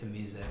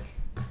music.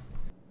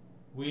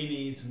 We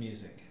need some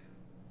music.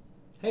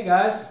 Hey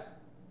guys.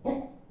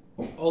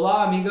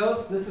 Hola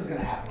amigos. This is going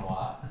to happen a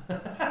lot.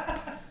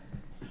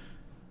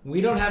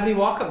 We don't have any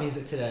walk-up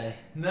music today.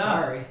 No,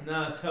 Sorry.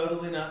 No,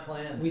 totally not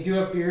planned. We do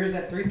have beers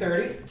at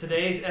 3:30.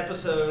 Today's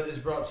episode is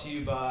brought to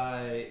you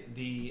by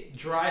the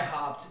dry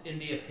hopped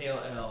India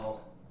Pale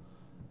Ale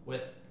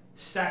with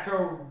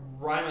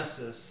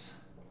Saccharomyces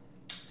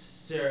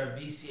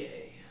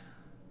cerevisiae,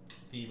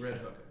 the Red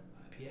Hook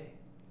IPA.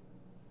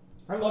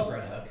 I love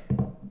Red Hook.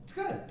 It's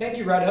good. Thank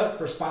you, Red Hook,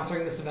 for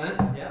sponsoring this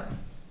event. Yeah.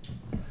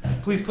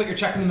 Please put your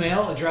check in the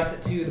mail. Address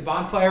it to the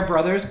Bonfire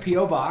Brothers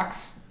P.O.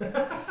 Box.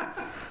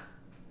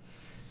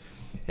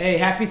 Hey,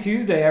 happy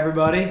Tuesday,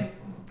 everybody.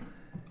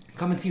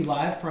 Coming to you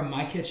live from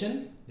my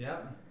kitchen.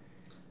 Yep.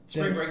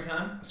 Spring break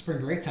time. Spring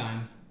break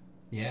time.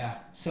 Yeah.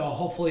 So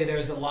hopefully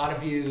there's a lot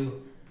of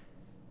you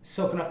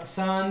soaking up the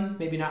sun,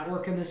 maybe not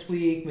working this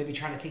week, maybe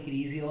trying to take it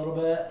easy a little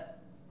bit,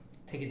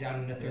 take it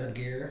down into third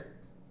gear.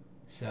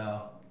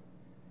 So,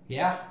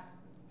 yeah.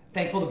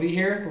 Thankful to be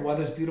here. The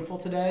weather's beautiful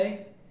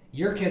today.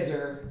 Your kids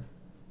are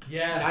not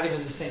even in the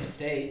same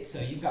state,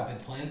 so you've got big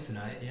plans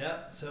tonight.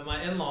 Yep. So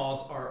my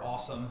in-laws are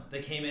awesome.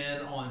 They came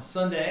in on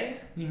Sunday,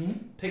 Mm-hmm.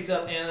 picked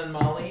up Anna and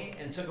Molly,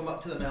 and took them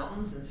up to the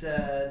mountains and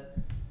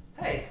said,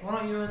 "Hey, why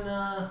don't you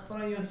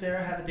and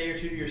Sarah have a day or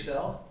two to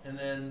yourself?" And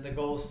then the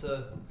goal is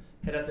to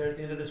head up there at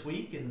the end of this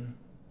week and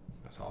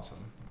That's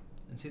awesome.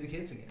 see the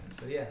kids again.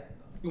 So yeah.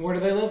 And where do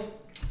they live?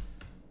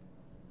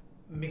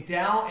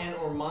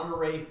 McDowell or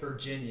Monterey,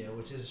 Virginia,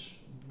 which is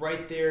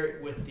right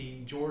there with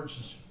the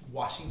George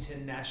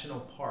Washington National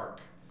Park.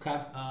 Okay.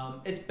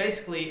 It's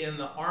basically in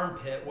the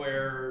armpit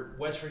where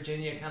West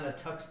Virginia kind of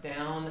tucks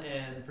down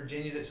and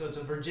Virginia, so it's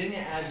a Virginia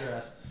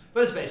address,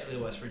 but it's basically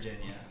West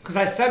Virginia. Because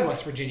I said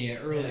West Virginia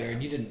earlier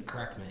and you didn't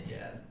correct me.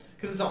 Yeah,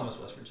 because it's almost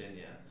West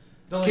Virginia.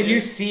 Can you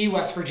see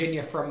West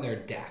Virginia from their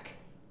deck?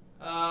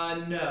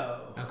 No.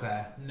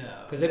 Okay. No.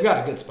 Because they've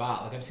got a good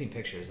spot. Like I've seen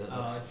pictures. It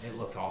it's-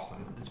 looks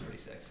awesome. It's pretty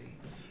sexy.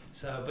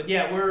 So, but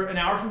yeah, we're an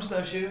hour from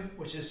Snowshoe,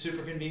 which is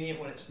super convenient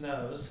when it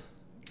snows.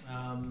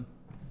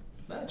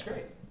 But it's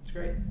great. It's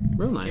great.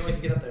 Real Can't wait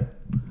to get up there.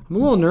 I'm a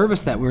little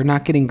nervous that we're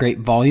not getting great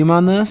volume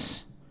on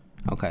this.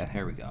 Okay,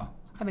 here we go.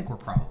 I think we're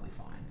probably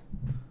fine.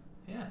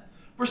 Yeah.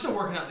 We're still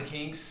working out the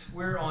kinks.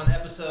 We're on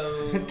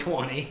episode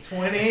 20.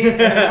 20.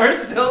 We're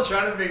still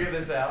trying to figure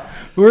this out.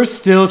 We're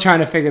still trying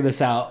to figure this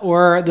out.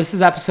 This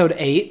is episode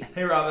 8.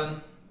 Hey,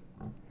 Robin.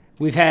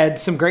 We've had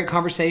some great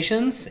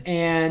conversations.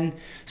 And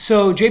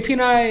so JP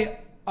and I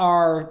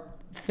are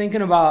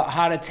thinking about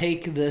how to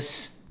take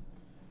this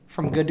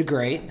from good to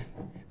great.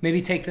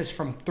 Maybe take this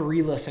from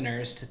 3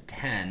 listeners to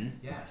 10.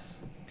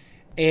 Yes.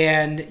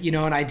 And,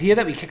 an idea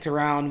that we kicked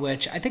around,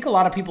 which I think a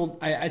lot of people,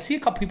 I see a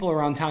couple people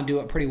around town do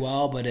it pretty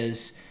well, but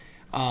is,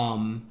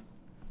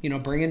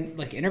 bringing,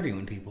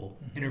 interviewing people,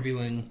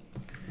 interviewing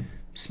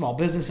small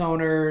business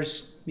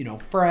owners,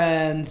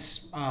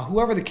 friends,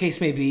 whoever the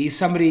case may be,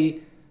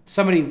 somebody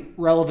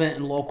relevant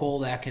and local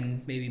that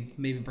can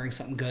maybe bring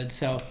something good.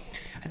 So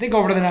I think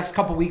over the next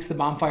couple weeks, the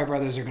Bonfire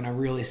Brothers are going to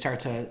really start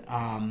to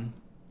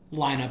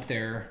line up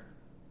their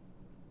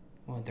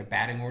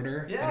batting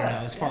order. Yeah, I don't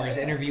know, as far as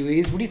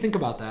interviewees. What do you think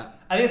about that?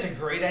 I think it's a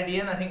great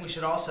idea, and I think we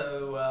should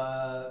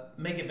also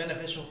make it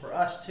beneficial for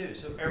us, too.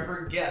 So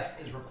every guest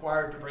is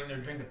required to bring their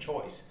drink of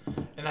choice.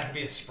 And that could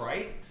be a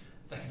Sprite.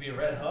 That could be a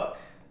Red Hook.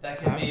 That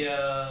could be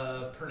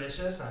a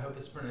Pernicious. I hope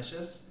it's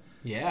Pernicious.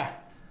 Yeah.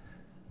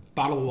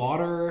 Bottle of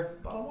water.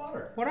 Bottle of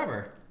water.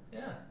 Whatever.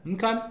 Yeah.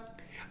 Okay.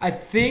 I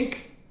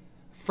think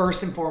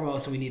first and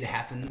foremost, we need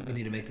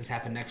to make this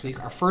happen next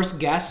week. Our first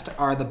guest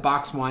are the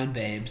Box Wine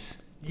Babes.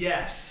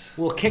 Yes.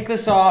 We'll kick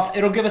this off.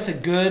 It'll give us a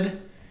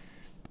good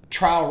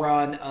trial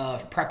run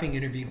of prepping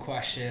interview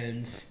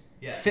questions.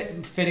 Yes.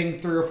 Fitting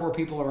 3 or 4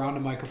 people around a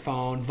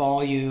microphone,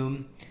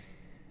 volume.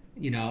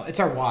 It's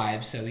our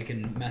wives, so we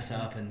can mess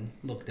up and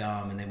look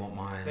dumb, and they won't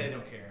mind. They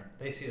don't care.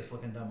 They see us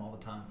looking dumb all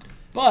the time.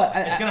 But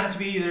it's going to have to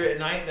be either at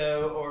night,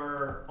 though,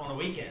 or on a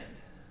weekend.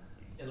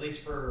 At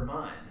least for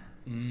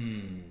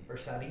mine. For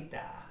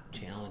Sarita.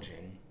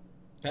 Challenging.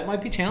 That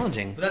might be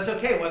challenging. But that's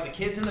okay. We'll have the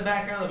kids in the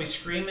background. They'll be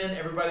screaming.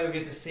 Everybody will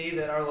get to see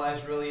that our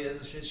lives really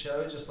is a shit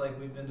show, just like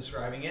we've been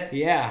describing it.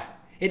 Yeah.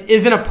 It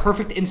isn't a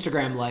perfect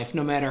Instagram life,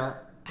 no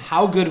matter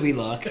how good we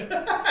look.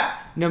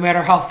 No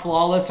matter how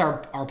flawless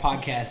our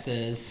podcast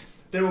is.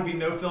 There will be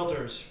no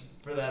filters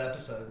for that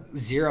episode.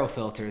 0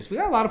 filters. We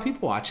got a lot of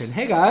people watching.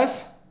 Hey,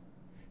 guys.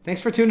 Thanks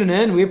for tuning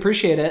in. We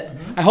appreciate it.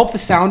 Mm-hmm. I hope the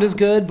sound is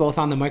good, both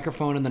on the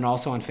microphone and then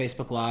also on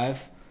Facebook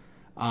Live.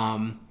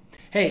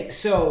 Hey,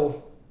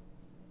 so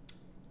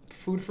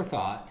food for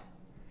thought.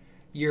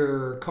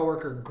 Your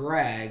coworker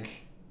Greg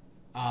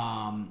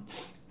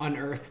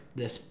unearthed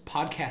this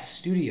podcast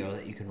studio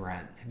that you can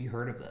rent. Have you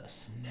heard of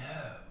this? No.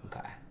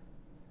 Okay.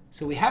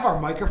 So we have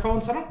our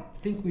microphones. I don't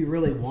think we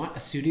really want a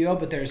studio,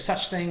 but there's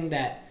such thing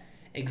that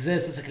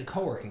exists. It's like a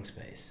co-working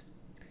space.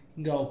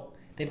 You can go.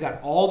 They've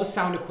got all the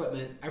sound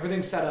equipment,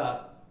 everything set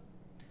up.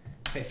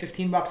 Pay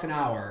 $15 an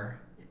hour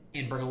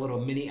and bring a little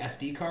mini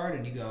SD card,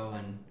 and you go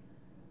and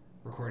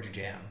record your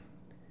jam.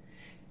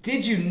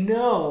 Did you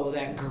know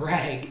that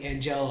Greg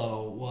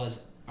Angelo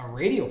was a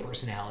radio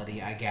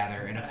personality, I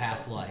gather, in a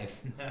past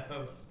life?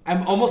 No.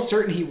 I'm almost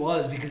certain he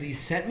was because he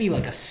sent me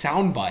like a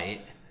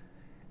soundbite,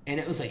 and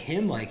it was like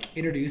him like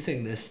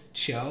introducing this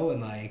show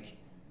and like,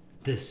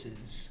 this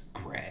is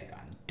Greg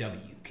on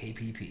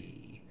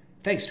WKPP.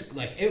 Thanks to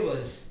like it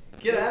was.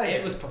 Get out of here.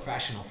 It was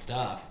professional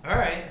stuff. All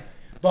right.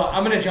 But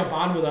I'm gonna jump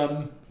on with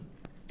him.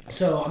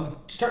 So I'm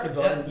starting to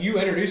build. Yeah. You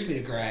introduced me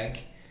to Greg,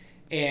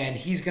 and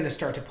he's gonna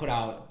start to put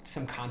out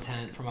some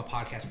content from a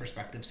podcast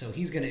perspective. So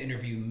he's gonna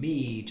interview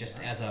me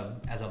just as a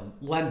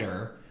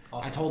lender.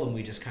 Awesome. I told him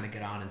we just kind of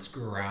get on and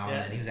screw around,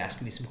 and he was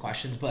asking me some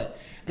questions. But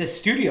the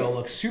studio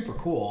looks super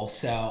cool,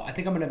 so I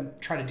think I'm gonna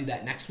try to do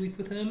that next week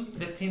with him.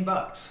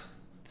 $15.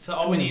 So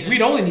all we need.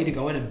 We'd only need to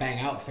go in and bang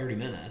out 30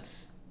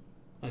 minutes.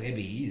 Like it'd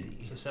be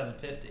easy. So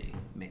 $750.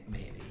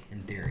 Maybe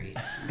in theory.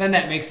 Then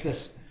that makes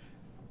this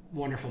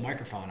wonderful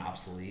microphone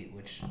obsolete,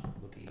 which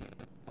would be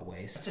a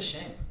waste. That's a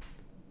shame.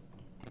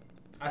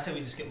 I say we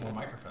just get more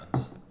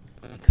microphones.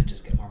 We could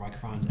just get more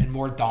microphones and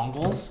more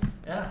dongles.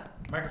 Yeah,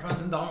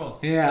 microphones and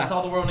dongles. Yeah. That's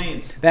all the world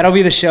needs. That'll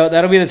be the show.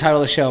 That'll be the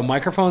title of the show: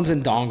 Microphones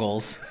and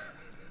Dongles.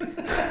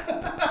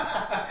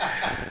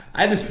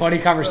 I had this funny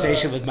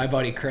conversation with my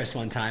buddy Chris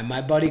one time.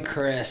 My buddy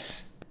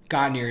Chris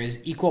Gagne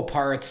is equal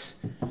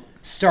parts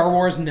Star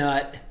Wars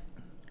nut,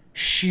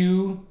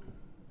 shoe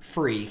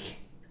freak,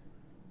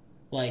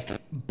 like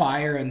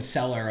buyer and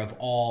seller of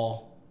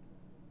all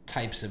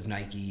types of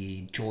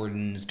Nike,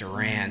 Jordans,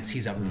 Durants.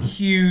 He's a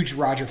huge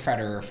Roger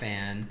Federer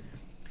fan.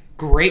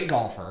 Great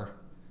golfer.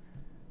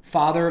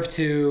 Father of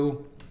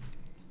two.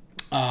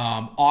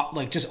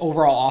 Like just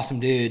overall awesome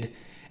dude.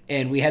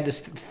 And we had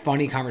this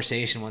funny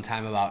conversation one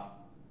time about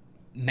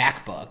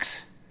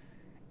MacBooks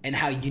and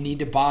how you need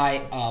to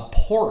buy a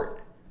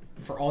port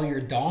for all your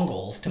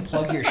dongles to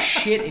plug your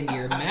shit into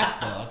your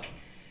MacBook.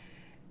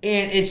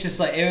 And it's just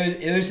like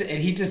it was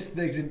and he just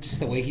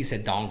the way he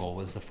said dongle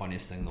was the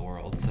funniest thing in the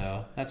world.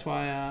 So that's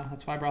why I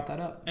brought that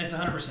up. And it's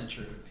 100%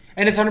 true.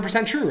 And it's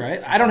 100% true,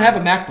 right? I don't have a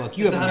MacBook.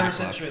 You It's have a 100%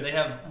 MacBook. true. They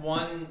have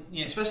one,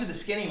 especially the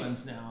skinny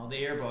ones now, the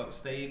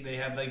AirBooks. They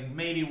have like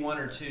maybe one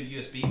or two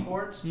USB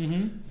ports.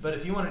 Mm-hmm. But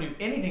if you want to do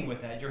anything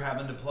with that, you're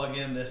having to plug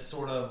in this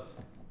sort of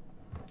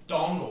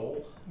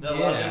dongle that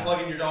allows you to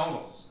plug in your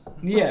dongles.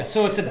 Yeah,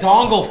 so it's a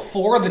dongle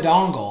for the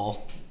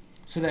dongle,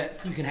 so that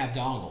you can have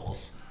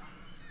dongles.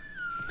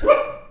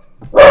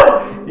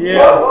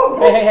 Yeah.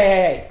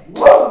 Hey.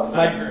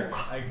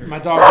 I agree. My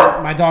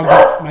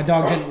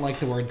dog didn't like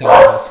the word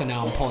dongle, so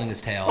now I'm pulling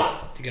his tail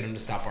to get him to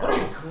stop What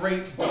barking. a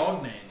great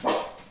dog name.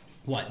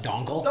 What,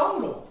 dongle?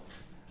 Dongle.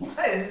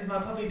 Hey, this is my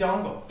puppy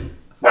Dongle.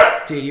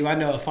 Dude, you want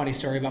to know a funny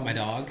story about my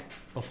dog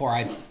before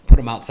I put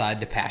him outside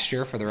to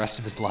pasture for the rest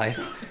of his life?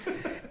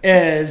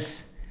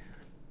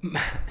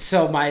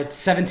 So my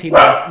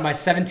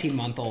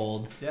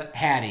 17-month-old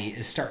Hattie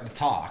is starting to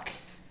talk.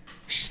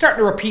 She's starting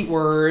to repeat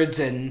words,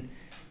 and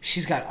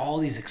she's got all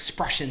these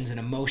expressions and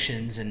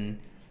emotions, and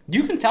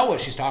you can tell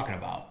what she's talking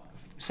about.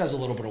 She says a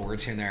little bit of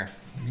words here and there.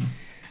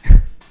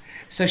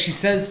 So she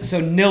says,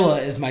 so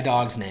Nilla is my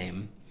dog's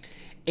name.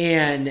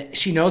 And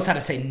she knows how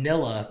to say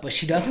Nilla, but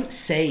she doesn't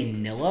say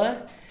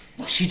Nilla.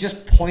 She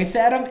just points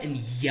at him and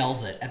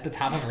yells it at the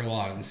top of her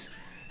lungs.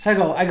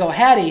 So I go,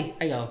 Hattie,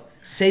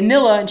 say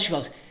Nilla, and she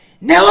goes,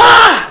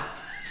 Nilla!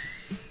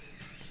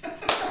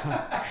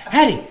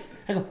 Hattie,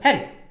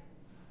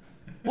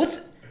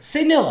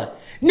 say Nilla.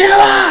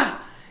 Nilla!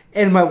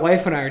 And my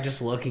wife and I are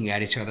just looking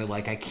at each other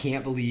like, I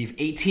can't believe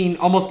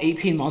almost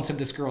 18 months of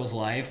this girl's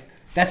life.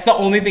 That's the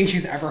only thing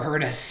she's ever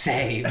heard us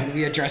say when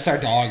we address our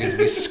dog is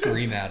we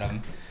scream at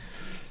him.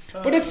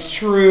 But it's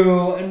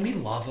true, and we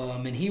love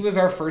him, and he was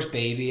our first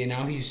baby, and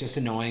now he's just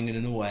annoying and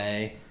in the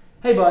way.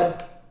 Hey,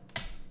 bud.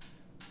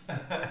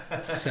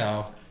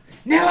 So,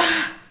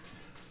 Nilla!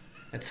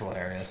 It's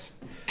hilarious.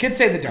 Kids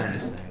say the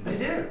darndest things.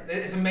 They do.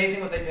 It's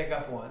amazing what they pick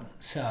up on.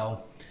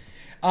 So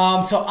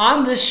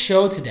on this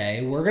show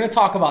today, we're going to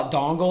talk about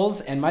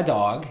dongles and my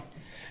dog.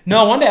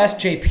 No, I wanted to ask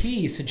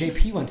JP. So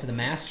JP went to the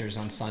Masters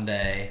on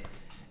Sunday.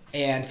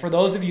 And for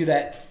those of you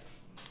that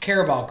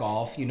care about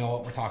golf, you know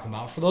what we're talking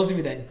about. For those of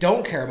you that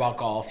don't care about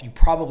golf, you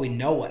probably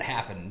know what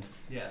happened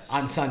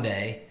on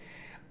Sunday.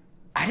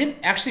 I didn't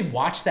actually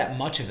watch that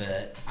much of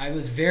it. I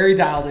was very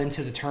dialed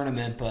into the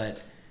tournament,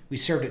 but we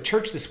served at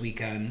church this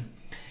weekend.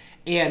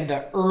 And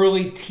the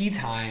early tee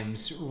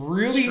times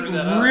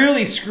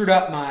really screwed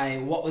up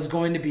what was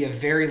going to be a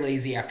very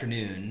lazy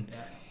afternoon. Yeah.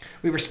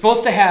 We were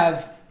supposed to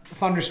have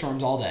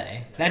thunderstorms all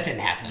day. That didn't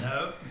happen.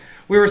 Nope.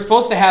 We were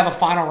supposed to have a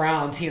final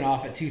round teeing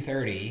off at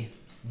 2:30.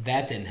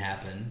 That didn't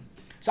happen.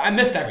 So I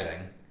missed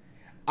everything.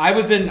 I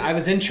was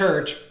in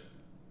church,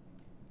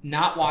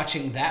 not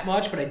watching that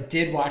much, but I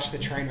did watch the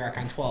train wreck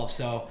on 12.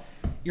 So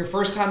your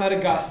first time at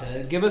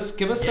Augusta, give us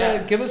your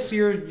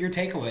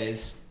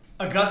takeaways.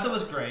 Augusta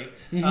was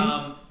great.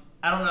 Mm-hmm.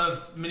 I don't know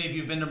if many of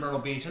you have been to Myrtle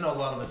Beach. I know a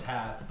lot of us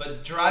have.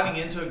 But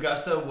driving into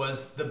Augusta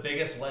was the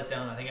biggest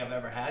letdown I think I've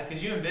ever had.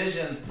 Because you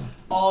envision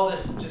all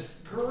this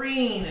just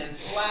green and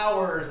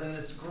flowers and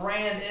this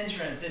grand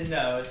entrance. And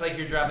no, it's like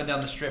you're driving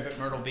down the strip at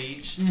Myrtle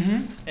Beach.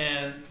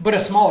 But a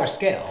smaller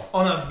scale.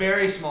 On a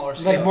very smaller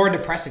scale. Like more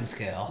depressing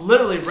scale.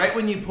 Literally, right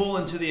when you pull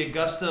into the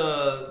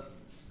Augusta...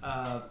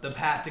 the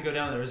path to go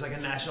down there is like a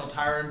National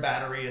Tire and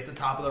Battery at the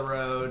top of the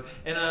road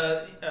and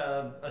a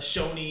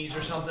Shoney's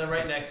or something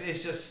right next.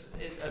 It's just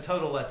a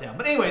total letdown.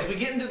 But anyways, we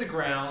get into the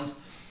grounds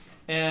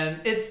and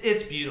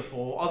it's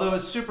beautiful, although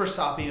it's super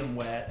soppy and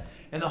wet.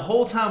 And the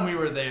whole time we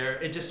were there,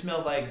 it just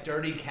smelled like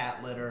dirty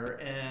cat litter.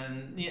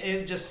 And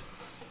it just,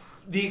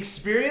 the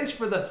experience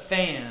for the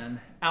fan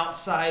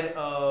outside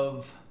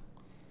of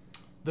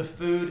the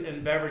food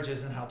and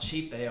beverages and how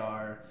cheap they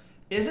are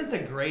isn't the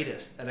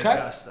greatest at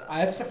Augusta.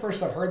 That's the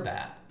first I've heard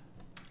that.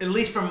 At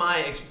least from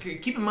my...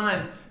 Keep in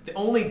mind, the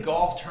only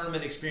golf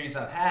tournament experience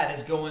I've had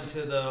is going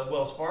to the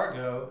Wells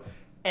Fargo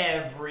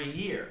every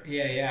year.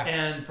 Yeah.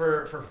 And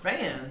for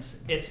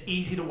fans, it's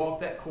easy to walk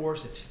that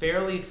course. It's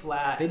fairly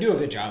flat. They do a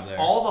good job there.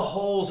 All the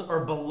holes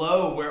are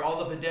below where all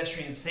the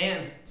pedestrian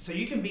sand... So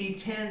you can be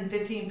 10,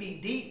 15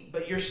 feet deep,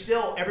 but you're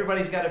still...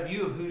 Everybody's got a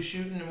view of who's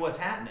shooting and what's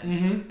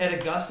happening. At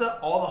Augusta,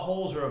 all the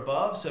holes are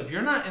above, so if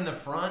you're not in the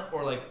front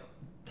or like...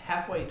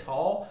 halfway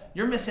tall,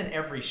 you're missing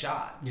every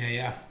shot.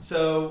 Yeah.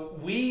 So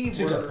That's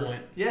a good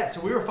point. Yeah,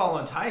 so we were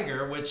following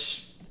Tiger,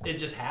 which it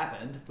just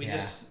happened. We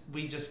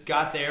just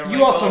got there.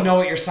 You also know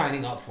what you're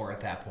signing up for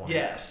at that point.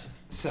 Yes.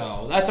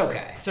 So that's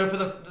okay. So for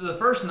the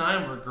first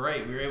 9 were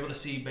great. We were able to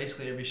see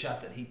basically every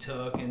shot that he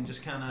took, and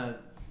just kind of,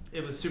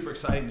 it was super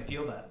exciting to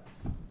feel that.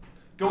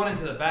 Going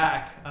into the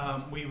back,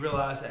 we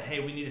realized that, hey,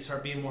 we need to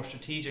start being more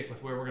strategic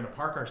with where we're going to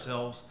park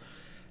ourselves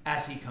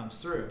as he comes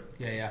through.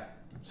 Yeah.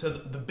 So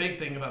the big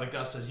thing about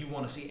Augusta is you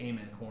want to see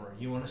Amen Corner.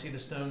 You want to see the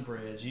Stone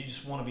Bridge. You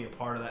just want to be a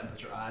part of that and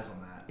put your eyes on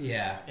that.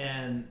 Yeah.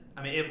 And,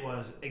 I mean, it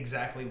was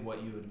exactly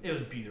what you would... It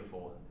was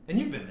beautiful. And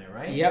you've been there,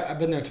 right? Yep, I've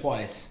been there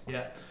twice.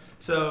 Yeah.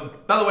 So,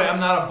 by the way, I'm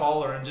not a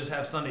baller and just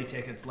have Sunday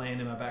tickets laying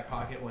in my back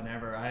pocket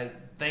whenever. I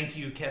thank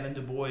you, Kevin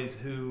Du Bois,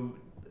 who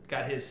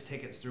got his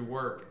tickets through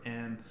work.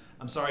 And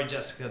I'm sorry,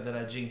 Jessica, that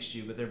I jinxed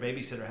you, but their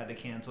babysitter had to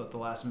cancel at the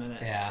last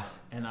minute. Yeah.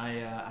 And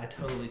I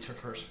totally took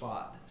her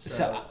spot.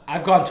 So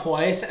I've gone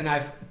twice, and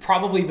I've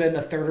probably been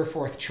the third or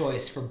fourth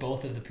choice for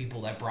both of the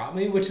people that brought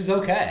me, which is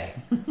okay.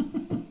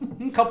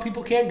 A couple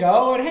people can't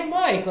go, and hey,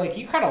 Mike, like,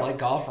 you kind of like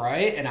golf,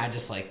 right? And I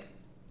just, like,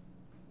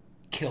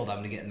 killed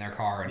them to get in their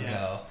car and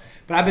go.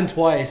 But I've been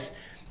twice.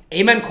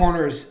 Amen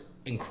Corner's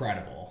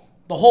incredible.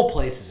 The whole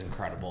place is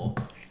incredible.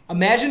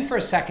 Imagine for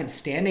a second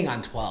standing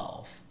on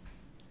 12.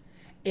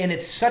 And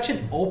it's such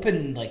an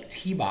open, like,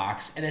 tee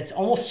box, and it's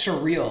almost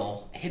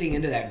surreal hitting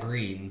into that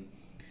green,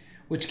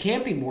 which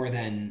can't be more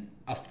than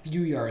a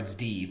few yards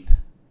deep,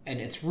 and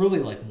it's really,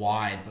 like,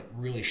 wide but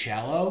really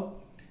shallow.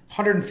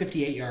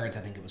 158 yards, I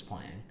think it was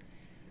playing.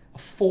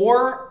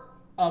 4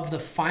 of the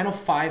final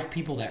 5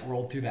 people that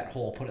rolled through that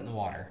hole put it in the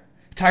water.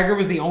 Tiger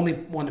was the only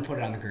one to put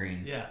it on the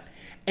green. Yeah.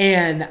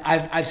 And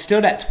I've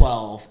stood at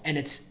 12, and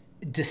it's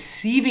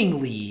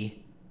deceivingly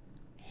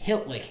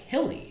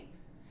hilly.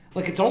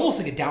 Like, it's almost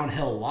like a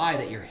downhill lie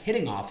that you're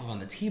hitting off of on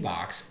the tee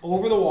box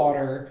over the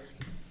water.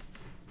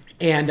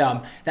 And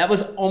that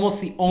was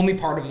almost the only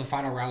part of the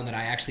final round that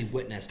I actually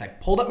witnessed. I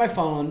pulled up my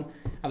phone.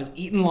 I was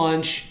eating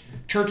lunch.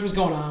 Church was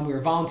going on. We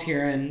were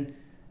volunteering.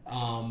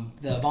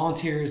 The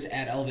volunteers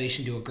at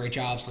Elevation do a great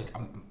job. So, like,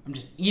 I'm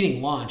just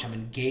eating lunch. I'm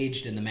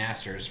engaged in the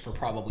Masters for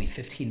probably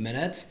 15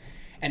 minutes.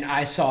 And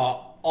I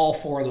saw all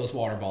 4 of those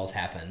water balls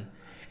happen.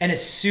 And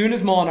as soon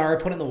as Molinari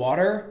put it in the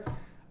water,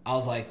 I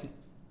was like...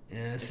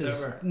 Yeah, this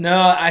is over.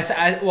 No. I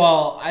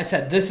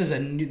said this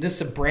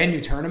is a brand new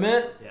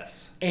tournament.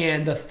 Yes.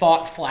 And the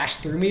thought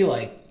flashed through me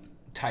like,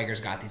 Tiger's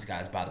got these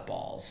guys by the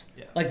balls.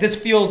 Yeah. Like,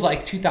 this feels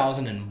like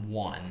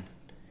 2001,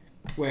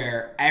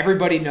 where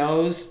everybody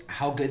knows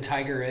how good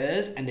Tiger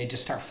is, and they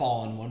just start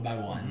falling one by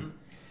one. Mm-hmm.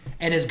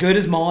 And as good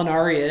as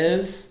Molinari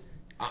is,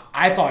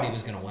 I thought he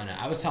was going to win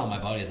it. I was telling my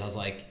buddies, I was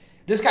like,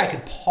 this guy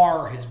could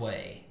par his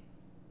way,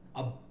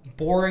 a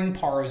boring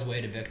par his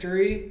way to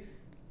victory.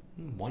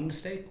 1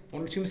 mistake,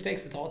 1 or 2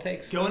 mistakes, that's all it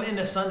takes. Going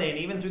into Sunday, and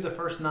even through the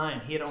first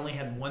 9, he had only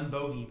had 1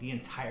 bogey the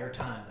entire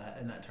time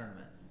in that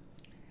tournament.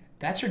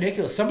 That's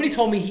ridiculous. Somebody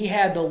told me he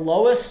had the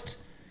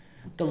lowest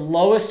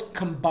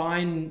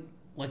combined,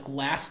 like,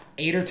 last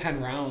 8 or 10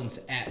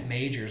 rounds at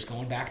majors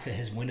going back to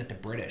his win at the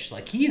British.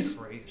 Like, he's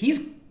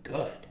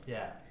good.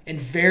 Yeah.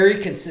 And very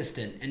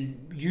consistent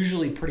and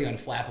usually pretty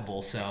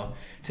unflappable. So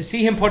to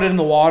see him put it in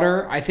the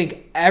water, I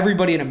think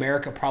everybody in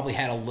America probably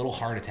had a little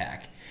heart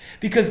attack.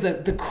 Because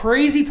the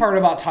crazy part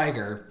about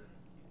Tiger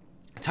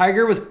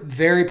was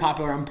very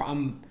popular.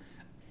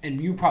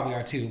 And you probably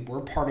are too.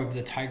 We're part of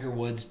the Tiger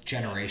Woods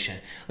generation.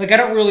 Like, I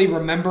don't really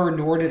remember,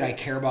 nor did I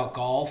care about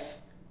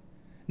golf.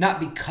 Not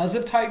because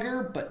of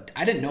Tiger, but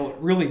I didn't know it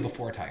really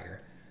before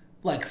Tiger.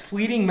 Like,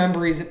 fleeting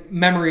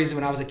memories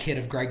when I was a kid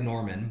of Greg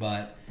Norman.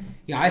 But,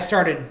 you know, I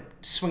started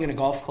swinging a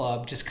golf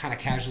club just kind of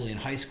casually in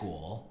high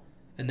school.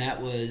 And that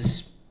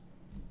was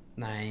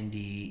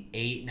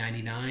 98,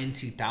 99,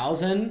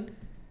 2000.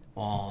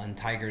 Well, and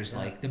Tiger's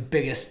like the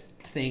biggest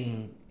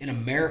thing in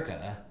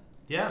America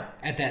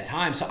at that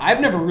time. So I've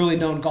never really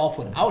known golf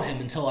without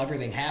him until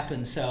everything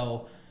happened.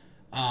 So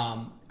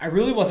I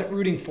really wasn't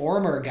rooting for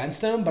him or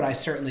against him, but I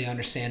certainly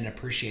understand and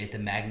appreciate the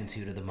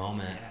magnitude of the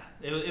moment.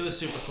 Yeah, it was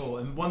super cool.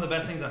 And one of the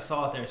best things I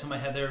saw out there,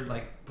 somebody had their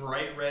like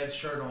bright red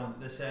shirt on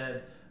that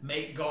said,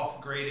 "Make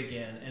golf great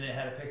again," and it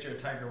had a picture of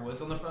Tiger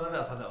Woods on the front of it.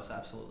 I thought that was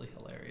absolutely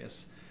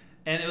hilarious.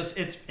 And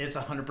it's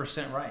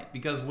 100% right,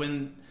 because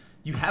when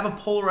you have a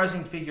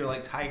polarizing figure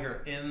like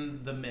Tiger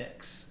in the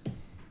mix,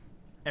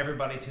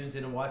 everybody tunes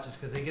in and watches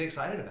because they get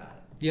excited about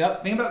it.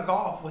 Yep. Think about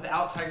golf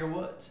without Tiger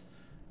Woods.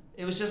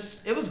 It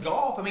was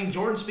golf. I mean,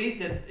 Jordan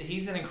Spieth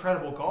he's an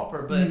incredible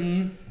golfer, but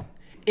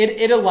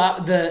it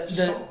allowed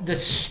the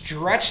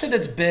stretch that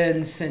it's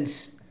been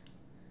since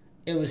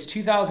it was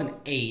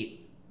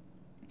 2008.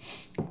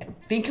 I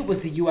think it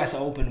was the U.S.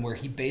 Open where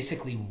he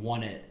basically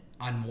won it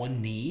on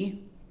one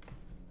knee.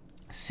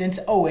 Since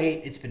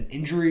 2008, it's been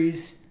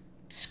injuries,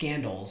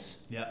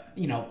 scandals. Yeah.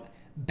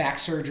 Back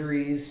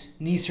surgeries,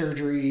 knee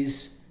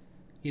surgeries.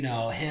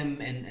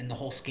 Him and the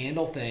whole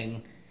scandal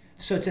thing.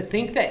 So to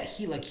think that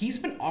he's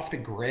been off the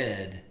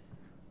grid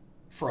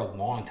for a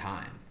long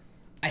time.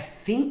 I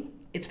think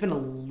it's been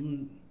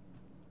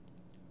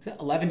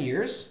 11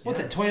 years?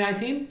 What's it,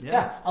 2019?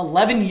 Yeah.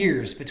 11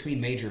 years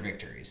between major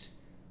victories.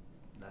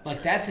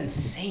 That's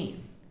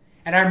insane.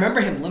 And I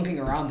remember him limping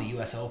around the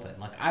US Open.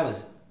 I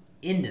was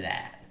into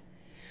that.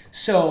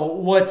 So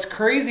what's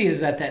crazy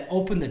is that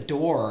opened the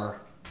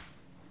door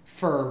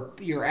for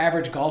your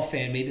average golf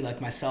fan, maybe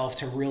like myself,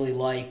 to really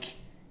like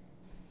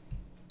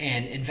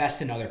and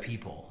invest in other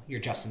people. Your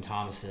Justin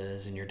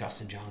Thomases and your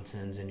Dustin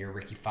Johnsons and your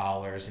Ricky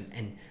Fowlers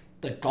and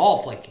the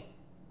golf,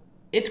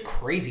 it's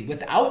crazy.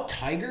 Without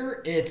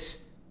Tiger,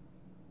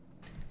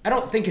 I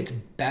don't think it's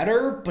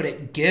better, but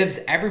it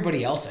gives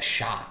everybody else a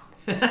shot.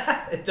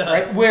 It does.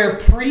 Right? Where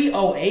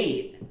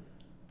pre-08,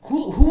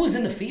 who was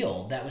in the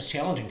field that was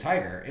challenging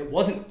Tiger? It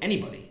wasn't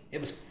anybody. It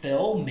was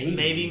Phil, maybe.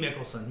 Maybe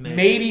Mickelson.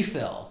 Maybe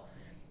Phil.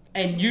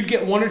 And you'd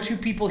get one or two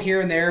people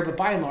here and there, but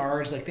by and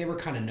large, they were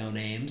kind of no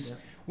names. Yeah.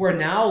 Where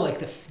now,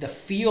 the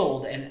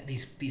field and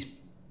these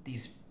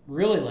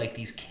really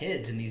these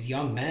kids and these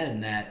young men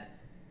that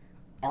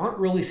aren't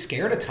really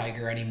scared of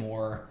Tiger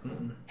anymore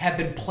have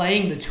been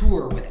playing the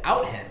tour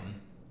without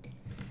him.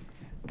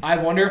 I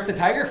wonder if the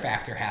Tiger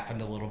factor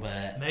happened a little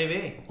bit.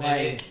 Maybe.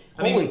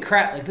 Holy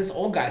crap, this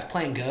old guy's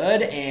playing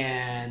good,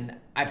 and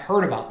I've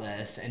heard about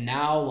this, and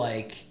now,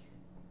 I'm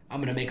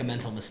going to make a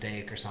mental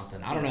mistake or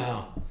something. I don't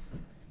know.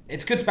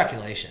 It's good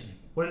speculation.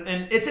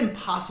 And it's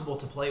impossible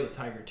to play with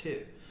Tiger,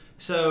 too.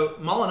 So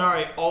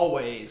Molinari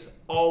always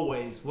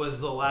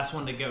was the last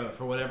one to go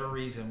for whatever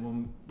reason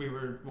when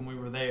we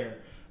were there.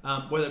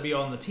 Whether it be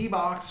on the tee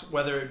box,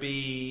 whether it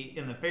be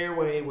in the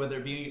fairway, whether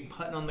it be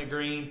putting on the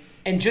green.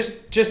 And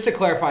just to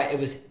clarify, it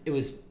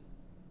was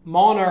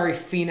Molinari,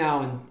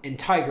 Finau, and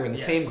Tiger in the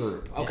same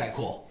group. Okay, yes.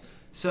 Cool.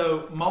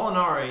 So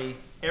Molinari,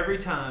 every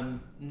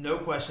time, no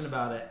question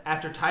about it,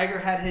 after Tiger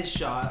had his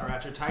shot or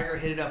after Tiger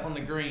hit it up on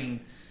the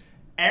green,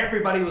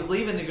 everybody was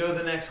leaving to go to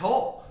the next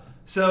hole.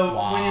 So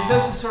when you're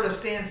supposed to sort of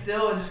stand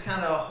still and just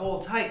kind of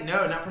hold tight,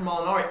 no, not for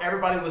Molinari.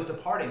 Everybody was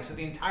departing. So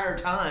the entire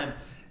time,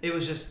 it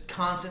was just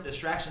constant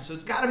distraction. So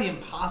it's got to be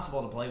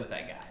impossible to play with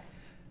that guy.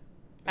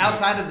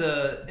 Outside of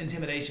the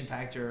intimidation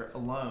factor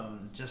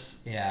alone,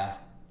 just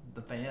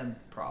the fan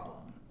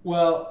problem.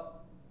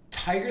 Well,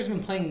 Tiger's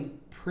been playing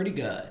pretty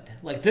good.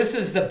 This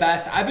is the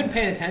best. I've been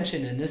paying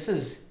attention, and this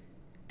is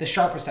the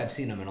sharpest I've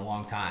seen him in a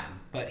long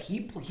time. But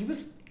he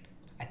was,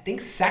 I think,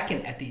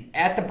 second at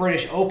the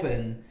British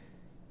Open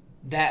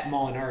that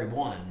Molinari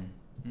won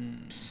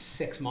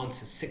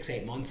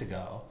 6-8 months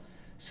ago.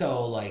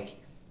 So,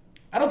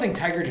 I don't think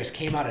Tiger just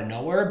came out of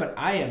nowhere, but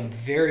I am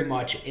very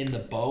much in the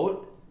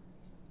boat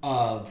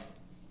of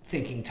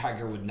thinking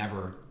Tiger would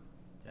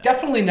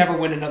definitely never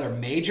win another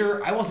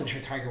major. I wasn't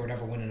sure Tiger would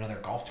ever win another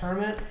golf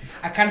tournament.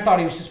 I kind of thought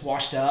he was just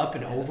washed up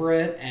and over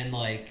it and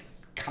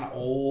kind of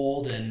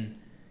old and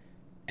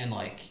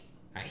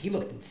he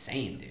looked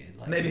insane,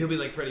 dude. Maybe he'll be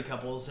like Freddie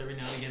Couples every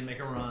now and again, make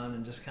a run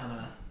and just kind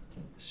of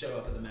show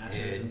up at the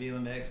Masters and be in the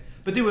mix.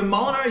 But dude, when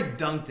Molinari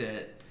dunked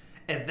it,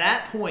 at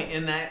that point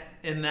in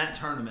that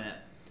tournament,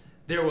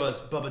 there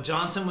was Bubba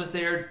Johnson was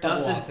there,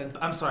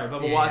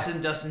 Bubba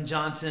Watson, Dustin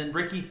Johnson,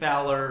 Ricky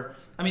Fowler.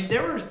 I mean,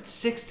 there were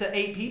 6 to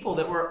 8 people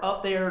that were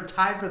up there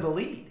tied for the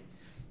lead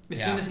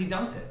as soon as he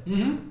dunked it.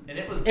 Mm-hmm. And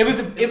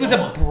it was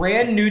a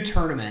brand new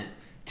tournament.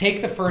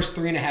 Take the first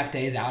 3.5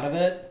 days out of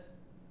it.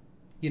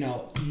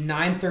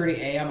 9:30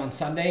 a.m. on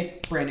Sunday,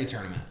 brand new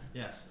tournament.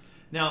 Yes.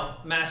 Now,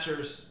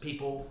 Masters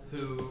people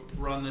who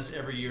run this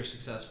every year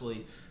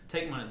successfully,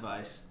 take my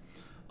advice.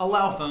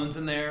 Allow phones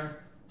in there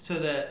so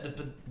that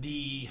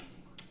the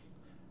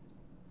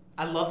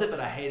I loved it, but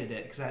I hated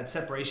it because I had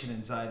separation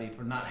anxiety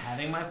for not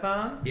having my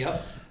phone.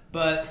 Yep.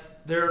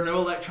 But there are no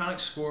electronic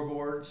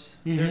scoreboards.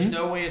 Mm-hmm. There's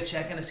no way of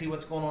checking to see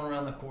what's going on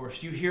around the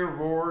course. You hear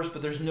roars,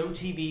 but there's no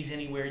TVs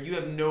anywhere.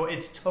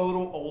 It's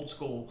total old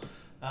school.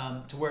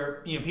 to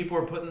where people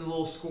are putting the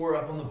little score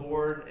up on the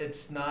board.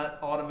 It's not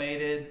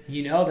automated.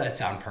 You know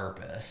that's on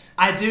purpose.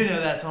 I do know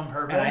that's on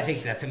purpose. And I think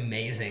that's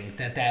amazing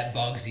that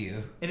bugs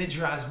you. And it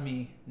drives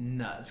me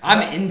nuts.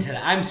 I'm into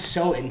that. I'm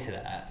so into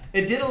that.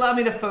 It did allow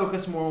me to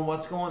focus more on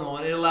what's going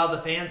on. It allowed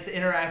the fans to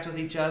interact with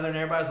each other, and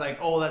everybody's like,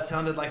 "Oh, that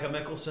sounded like a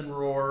Mickelson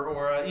roar,"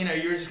 or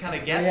you're just kind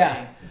of guessing.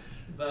 Yeah.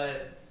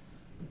 But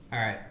all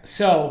right,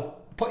 so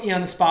put you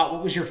on the spot.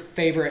 What was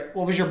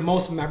your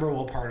most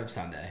memorable part of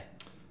Sunday?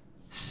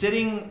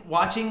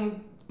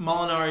 Watching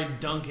Molinari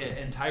dunk it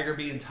and Tiger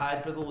being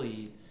tied for the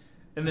lead,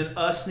 and then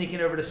us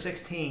sneaking over to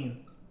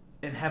 16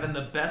 and having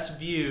the best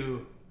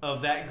view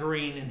of that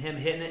green and him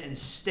hitting it and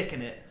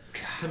sticking it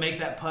to make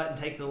that putt and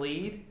take the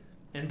lead,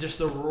 and just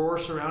the roar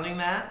surrounding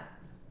that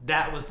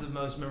was the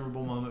most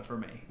memorable moment for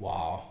me.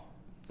 Wow.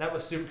 That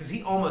was super, because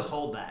he almost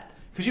holed that.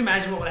 Could you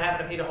imagine what would have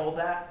happened if he'd have holed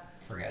that?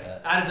 Forget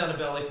it. I'd have done a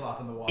belly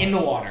flop in the water. In the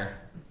water.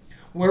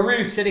 Where were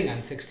you sitting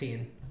on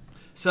 16?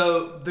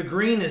 So the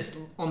green is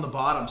on the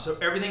bottom, so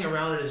everything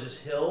around it is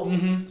just hills.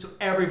 Mm-hmm. So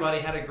everybody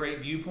had a great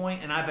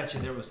viewpoint, and I bet you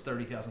there was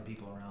 30,000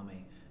 people around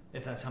me.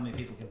 If that's how many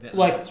people can fit in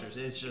the Masters,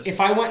 it's just. If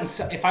I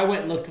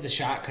went and looked at the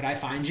shot, could I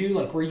find you?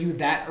 Like, were you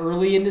that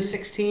early into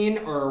 16,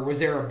 or was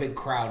there a big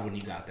crowd when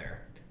you got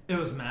there? It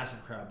was a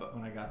massive crowd, but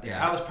when I got there,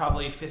 yeah. I was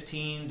probably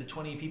 15 to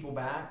 20 people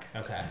back.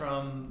 Okay.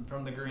 From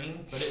the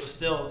green, but it was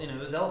still, it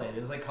was elevated.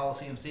 It was like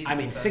Coliseum seating. I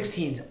mean,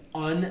 16's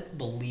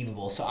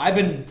unbelievable. So I've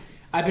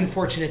been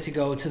fortunate to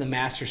go to the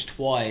Masters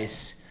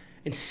twice,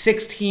 and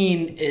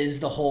 16 is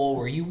the hole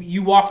where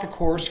you walk the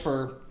course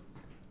for a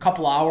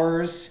couple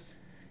hours.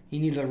 You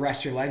need to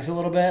rest your legs a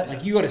little bit.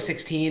 Like, you go to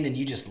 16 and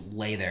you just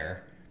lay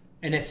there,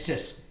 and it's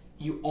just,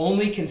 you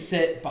only can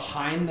sit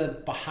behind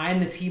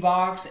the tee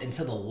box and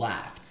to the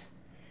left.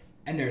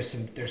 And there's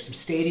some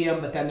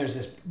stadium, but then there's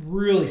this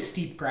really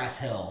steep grass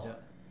hill.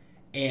 Yep.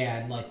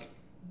 And, like,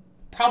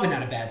 probably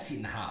not a bad seat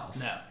in the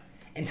house. No.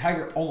 And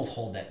Tiger almost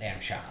holed that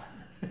damn shot,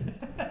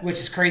 which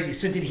is crazy.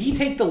 So did he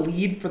take the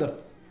lead for the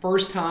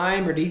first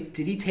time, or did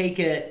he take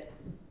it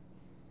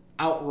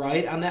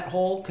outright on that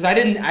hole? Because I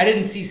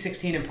didn't see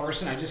 16 in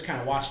person. I just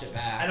kind of watched it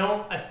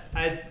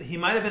back. He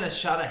might have been a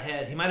shot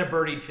ahead. He might have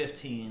birdied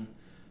 15.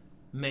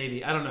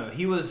 Maybe. I don't know.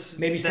 He was...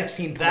 Maybe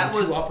 16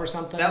 pulling 2 up or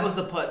something? That was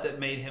the putt that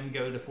made him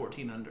go to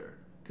 14 under.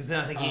 Because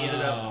then I think he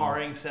ended up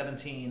parring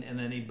 17, and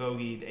then he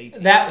bogeyed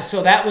 18.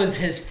 That was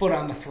his foot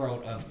on the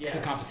throat of yes.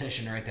 the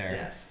competition right there.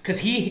 Yes.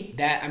 Because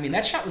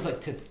that shot was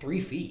like to 3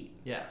 feet.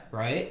 Yeah.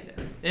 Right?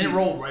 Yeah. And it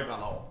rolled right by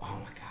the hole. Oh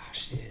my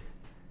gosh, dude.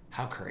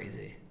 How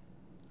crazy.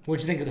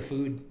 What'd you think of the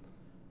food?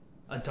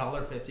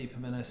 $1.50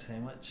 pimento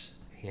sandwich.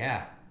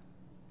 Yeah.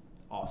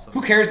 Awesome.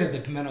 Who cares if the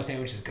pimento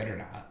sandwich is good or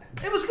not?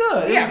 It was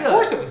good. Of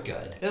course it was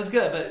good. It was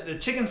good, but the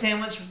chicken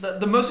sandwich,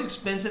 the most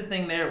expensive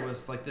thing there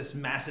was like this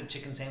massive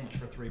chicken sandwich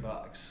for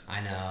 $3.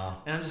 I know.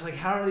 And I'm just like,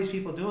 how are these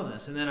people doing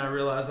this? And then I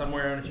realized I'm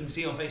wearing, if you can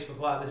see on Facebook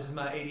Live, this is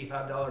my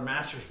 $85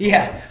 Masters.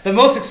 Yeah, the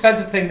most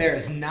expensive thing there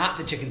is not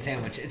the chicken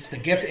sandwich. It's the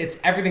gift.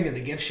 It's everything in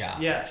the gift shop.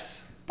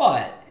 Yes.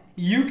 But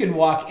you can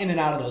walk in and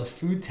out of those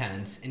food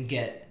tents and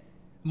get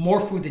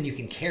more food than you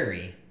can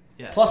carry.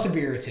 Yes. Plus a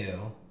beer or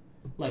two.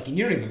 Like, and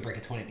you don't even break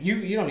a 20.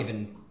 You don't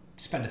even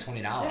spend a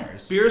 $20. Yeah.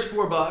 Beer's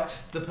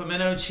 $4. The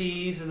pimento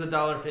cheese is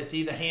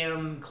 $1.50. The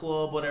ham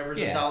club, whatever, is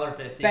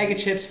 $1.50. Bag of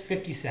chips,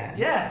 50 cents.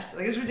 Yes,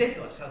 like, it's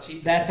ridiculous how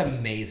cheap. That's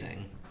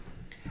amazing.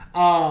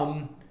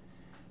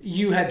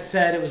 You had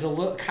said it was a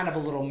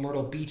little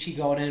Myrtle Beachy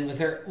going in. Was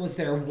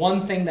there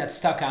one thing that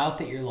stuck out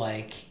that you're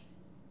like,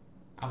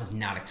 I was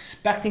not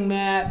expecting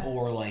that,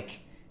 or like,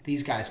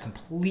 these guys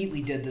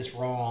completely did this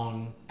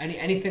wrong?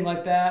 Anything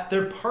like that?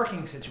 Their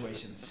parking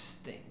situation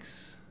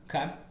stinks.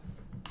 Okay.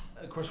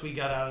 Of course, we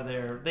got out of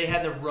there. They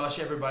had to rush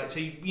everybody. So,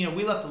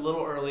 we left a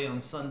little early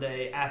on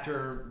Sunday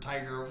after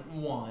Tiger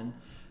won.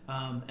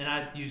 And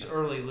I use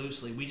early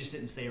loosely. We just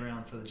didn't stay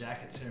around for the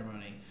jacket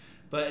ceremony.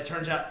 But it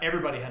turns out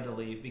everybody had to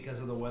leave because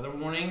of the weather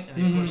warning. And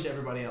they pushed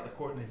everybody out the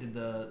court, and they did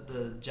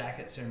the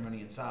jacket ceremony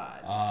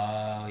inside.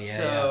 Oh, yeah.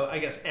 So, I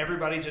guess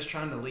everybody just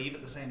trying to leave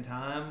at the same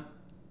time.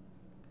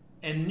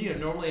 And,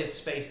 normally it's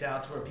spaced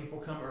out to where people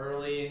come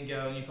early and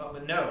go, and you thought,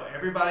 but no,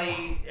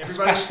 everybody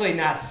especially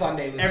not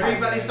Sunday. With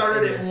everybody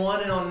started at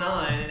 1 and on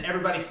 9, and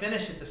everybody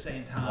finished at the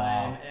same time.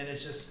 Wow. And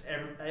it's just,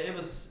 it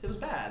was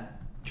bad.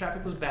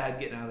 Traffic was bad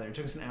getting out of there. It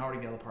took us an hour to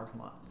get out of the parking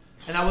lot.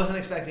 And I wasn't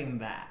expecting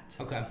that.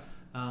 Okay.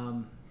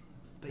 But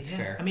that's yeah,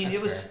 fair. I mean, that's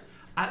it was,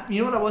 you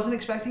know what I wasn't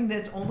expecting? That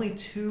it's only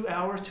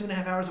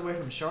 2.5 hours away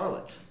from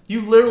Charlotte. You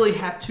literally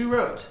have 2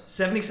 roads,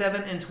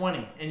 77 and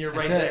 20, and you're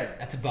right there.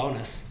 That's a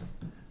bonus.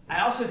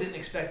 I also didn't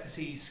expect to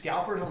see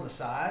scalpers on the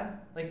side.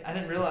 Like, I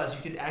didn't realize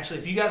you could actually,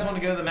 if you guys want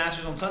to go to the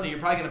Masters on Sunday, you're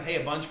probably going to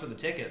pay a bunch for the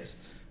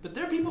tickets. But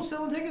there are people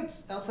selling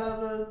tickets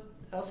outside the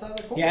course.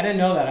 Yeah, I didn't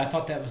know that. I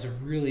thought that was a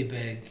really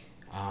big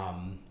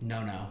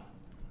no-no.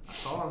 I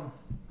saw him.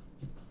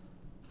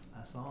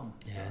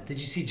 Yeah. Did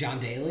you see John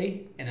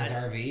Daly in his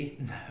RV?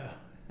 No,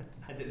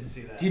 I didn't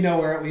see that. Do you know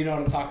what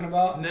I'm talking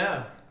about?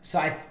 No. So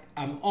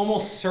I'm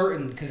almost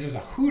certain, because there's a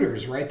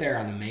Hooters right there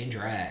on the main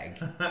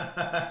drag.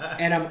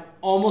 And I'm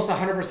almost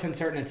 100%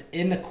 certain it's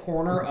in the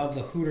corner of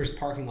the Hooters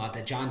parking lot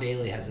that John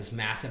Daly has this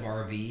massive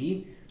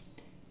RV.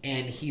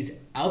 And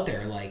he's out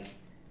there, like,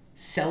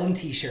 selling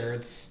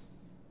T-shirts,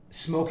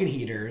 smoking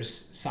heaters,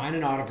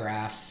 signing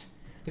autographs.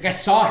 Like, I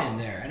saw him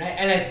there.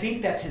 And I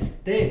think that's his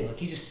thing. Like,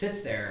 he just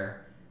sits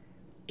there.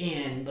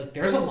 And, like,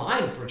 there's a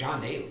line for John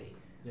Daly.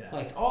 Yeah.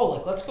 Like, oh,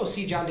 like, let's go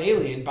see John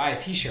Daly and buy a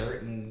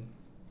T-shirt and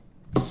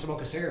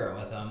smoke a cigarette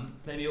with him.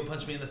 Maybe he'll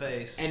punch me in the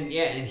face. And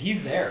yeah, and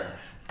he's there.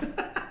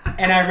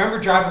 And I remember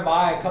driving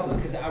by a couple,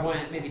 because I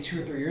went maybe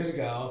 2 or 3 years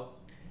ago.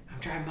 I'm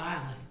driving by,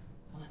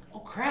 I'm like, oh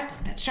crap,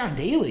 like, that's John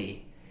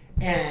Daly.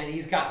 And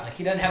he's got, like,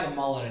 he doesn't have a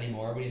mullet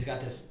anymore, but he's got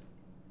this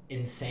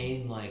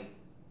insane, like,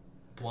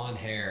 blonde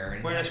hair.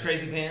 And wearing those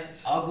crazy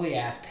pants. Ugly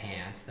ass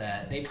pants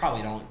that they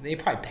probably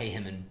pay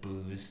him in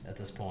booze at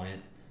this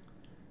point.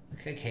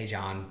 Okay,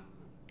 John.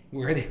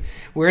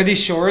 Wear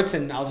these shorts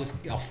and I'll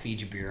feed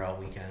you beer all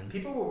weekend.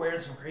 People were wearing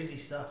some crazy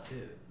stuff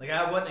too. Like,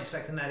 I wasn't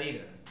expecting that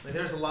either. Like,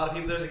 there's a lot of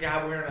people. There's a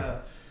guy wearing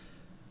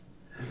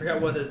I forgot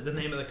what the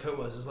name of the coat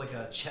was. It was like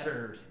a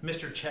Cheddar.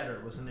 Mr.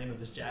 Cheddar was the name of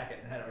his jacket.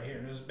 I had it right here.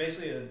 And it was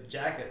basically a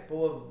jacket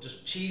full of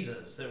just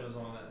cheeses that was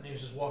on it. And he was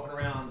just walking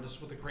around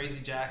just with a crazy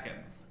jacket.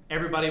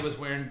 Everybody was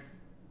wearing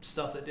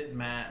stuff that didn't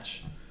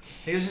match.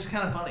 It was just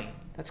kind of funny.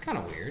 That's kind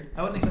of weird.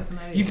 I wasn't expecting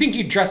that either. You'd think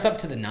you'd dress up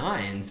to the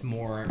nines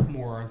more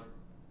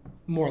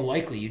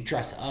likely. You'd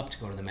dress up to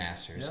go to the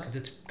Masters because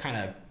it's kind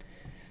of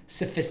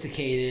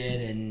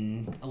sophisticated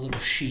and a little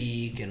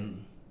chic,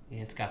 and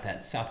it's got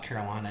that South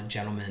Carolina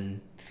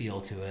gentleman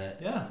feel to it.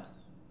 Yeah.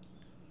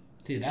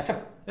 Dude, it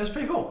was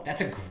pretty cool.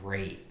 That's a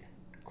great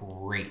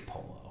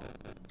polo.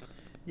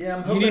 Yeah,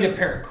 I'm hoping. You need a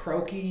pair of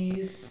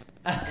Croakies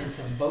and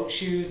some boat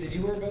shoes. Did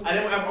you wear boat shoes?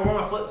 I wore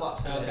my flip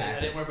flops. Okay. I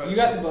didn't wear boat shoes. You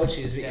got the boat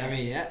shoes. But, yeah. I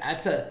mean,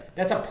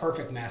 that's a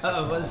perfect Masters.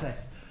 What did it say?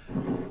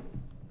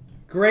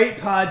 Great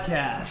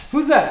podcast.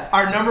 Who's that?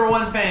 Our number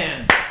one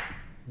fan,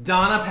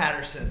 Donna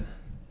Patterson.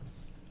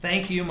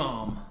 Thank you,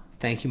 Mom.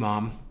 Thank you,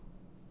 Mom.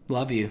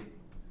 Love you.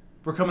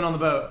 We're coming on the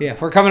boat. Yeah,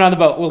 we're coming on the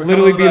boat. We'll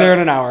literally be there in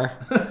an hour.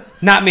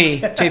 Not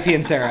me, JP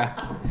and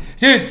Sarah.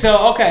 Dude,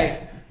 so,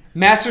 okay.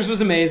 Masters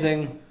was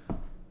amazing.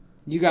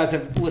 You guys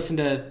have listened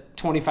to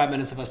 25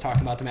 minutes of us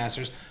talking about the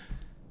Masters.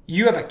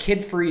 You have a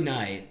kid-free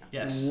night.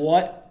 Yes.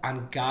 What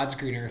on God's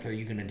green earth are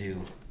you going to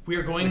do? We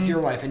are going with your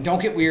wife. And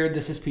don't get weird.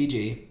 This is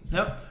PG.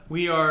 Nope.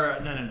 We are...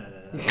 No.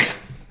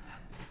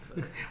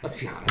 Let's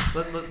be honest.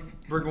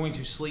 We're going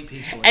to sleep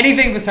peacefully.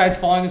 Anything besides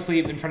falling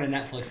asleep in front of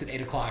Netflix at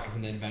 8 o'clock is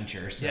an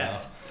adventure. So.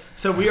 Yes.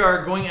 So we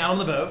are going out on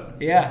the boat.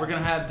 Yeah. We're going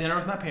to have dinner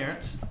with my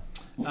parents.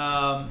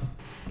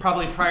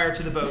 Probably prior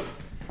to the boat.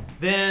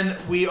 Then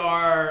we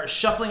are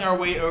shuffling our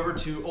way over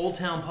to Old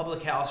Town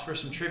Public House for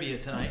some trivia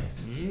tonight.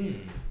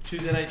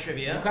 Tuesday night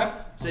trivia. Okay.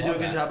 So they do a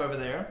good job over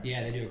there.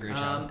 Yeah, they do a great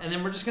job. And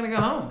then we're just going to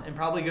go home and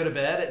probably go to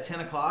bed at 10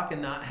 o'clock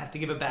and not have to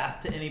give a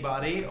bath to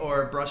anybody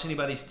or brush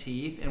anybody's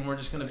teeth. And we're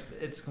just going to,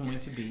 it's going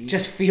to be...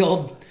 Just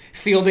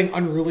fielding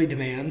unruly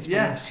demands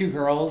from 2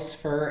 girls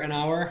for an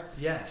hour.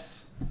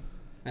 Yes.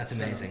 That's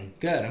amazing.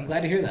 Good. I'm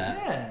glad to hear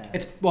that.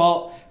 Yeah.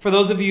 Well, for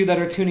those of you that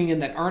are tuning in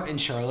that aren't in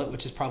Charlotte,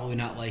 which is probably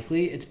not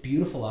likely, it's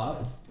beautiful out.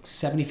 It's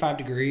 75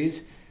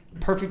 degrees.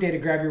 Perfect day to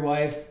grab your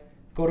wife,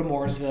 go to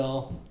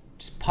Mooresville,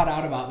 just putt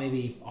out about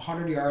maybe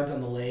 100 yards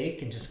on the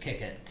lake and just kick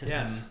it to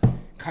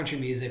some country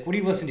music. What do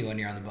you listen to when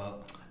you're on the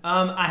boat?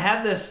 I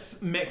have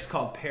this mix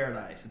called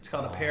Paradise. It's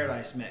called a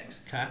Paradise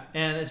mix. Okay.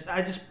 And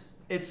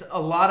it's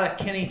a lot of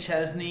Kenny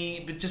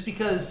Chesney, but just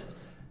because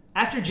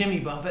after Jimmy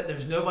Buffett,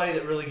 there's nobody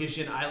that really gives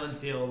you an island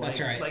feel like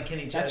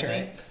Kenny Chesney. That's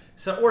right.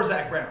 So, or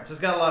Zach Brown. So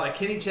it's got a lot of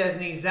Kenny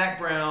Chesney, Zach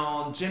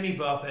Brown, Jimmy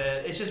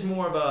Buffett. It's just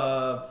more of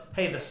a,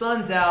 hey, the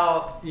sun's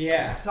out.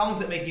 Yeah. Songs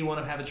that make you want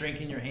to have a drink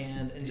in your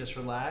hand and just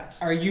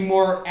relax. Are you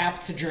more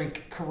apt to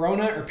drink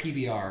Corona or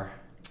PBR?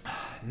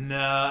 No,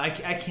 I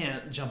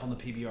can't jump on the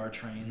PBR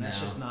train. That's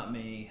just not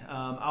me.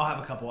 I'll have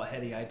a couple of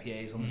heady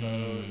IPAs on the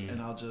boat,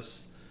 and I'll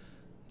just,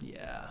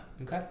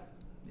 Okay.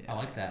 Yeah. I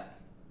like that.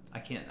 I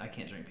can't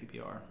drink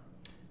PBR.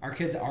 Our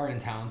kids are in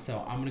town,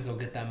 so I'm going to go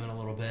get them in a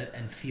little bit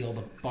and field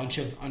a bunch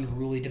of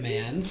unruly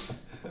demands.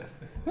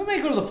 We may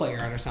go to the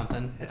playground or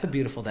something. It's a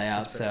beautiful day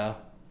out, so.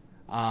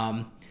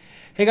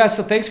 Hey, guys,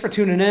 so thanks for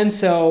tuning in.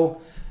 So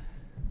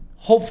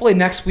hopefully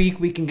next week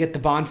we can get the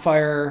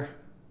Bonfire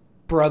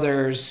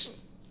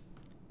Brothers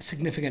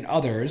significant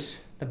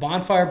others. The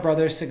Bonfire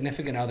Brothers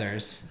significant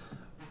others.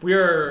 We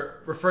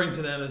are referring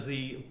to them as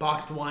the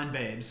boxed wine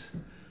babes.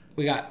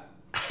 We got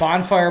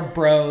Bonfire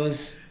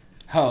Bros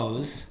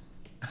Hoes.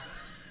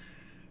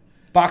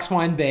 Box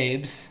Wine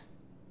Babes,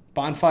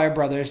 Bonfire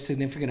Brothers,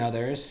 Significant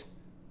Others,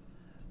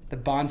 the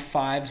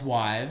Bonfives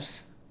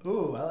Wives.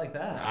 Ooh, I like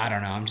that. I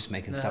don't know. I'm just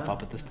making stuff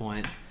up at this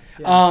point.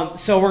 Yeah.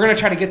 So we're going to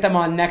try to get them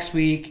on next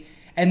week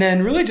and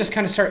then really just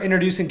kind of start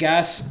introducing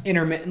guests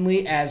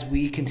intermittently as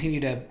we continue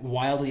to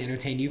wildly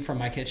entertain you from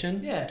my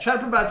kitchen. Yeah, try to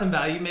provide some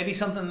value. Maybe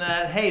something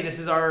that, hey, this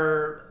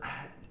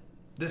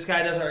this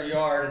guy does our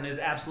yard and is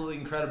absolutely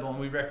incredible, and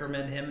we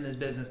recommend him and his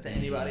business to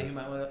anybody who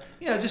might want to,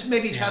 just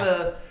maybe try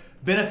to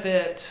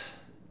benefit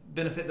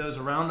those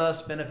around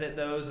us, benefit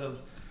those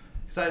of.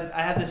 Because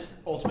I have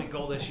this ultimate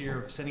goal this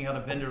year of sending out a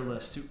vendor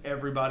list to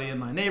everybody in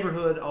my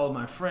neighborhood, all of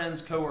my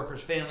friends,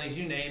 coworkers, families,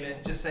 you name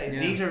it. Just say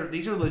these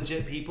are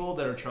legit people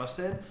that are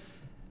trusted.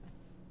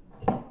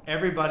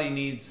 Everybody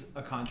needs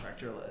a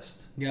contractor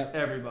list. Yep.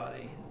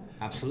 Everybody.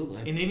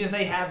 Absolutely. And even if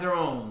they have their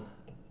own,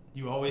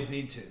 you always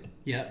need to.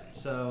 Yep.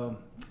 So,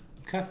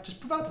 okay, just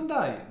provide some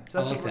value. So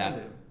that's I like what we're that.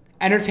 gonna do.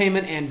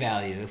 Entertainment and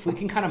value. If we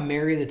can kind of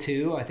marry the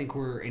two, I think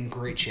we're in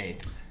great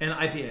shape. And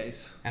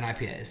IPAs. Want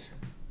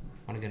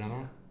to get another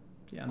one?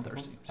 Yeah, I'm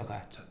thirsty. Okay.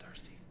 So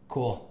thirsty.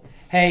 Cool.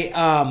 Hey,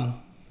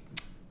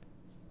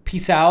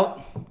 peace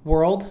out,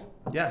 world.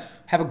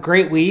 Yes. Have a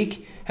great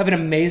week. Have an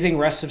amazing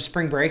rest of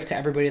spring break to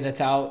everybody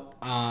that's out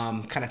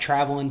kind of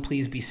traveling.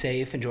 Please be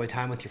safe. Enjoy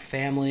time with your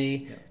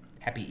family. Yep.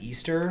 Happy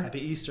Easter.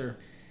 Happy Easter.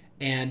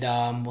 And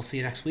we'll see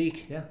you next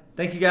week. Yeah.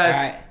 Thank you, guys.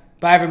 All right.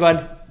 Bye, everybody.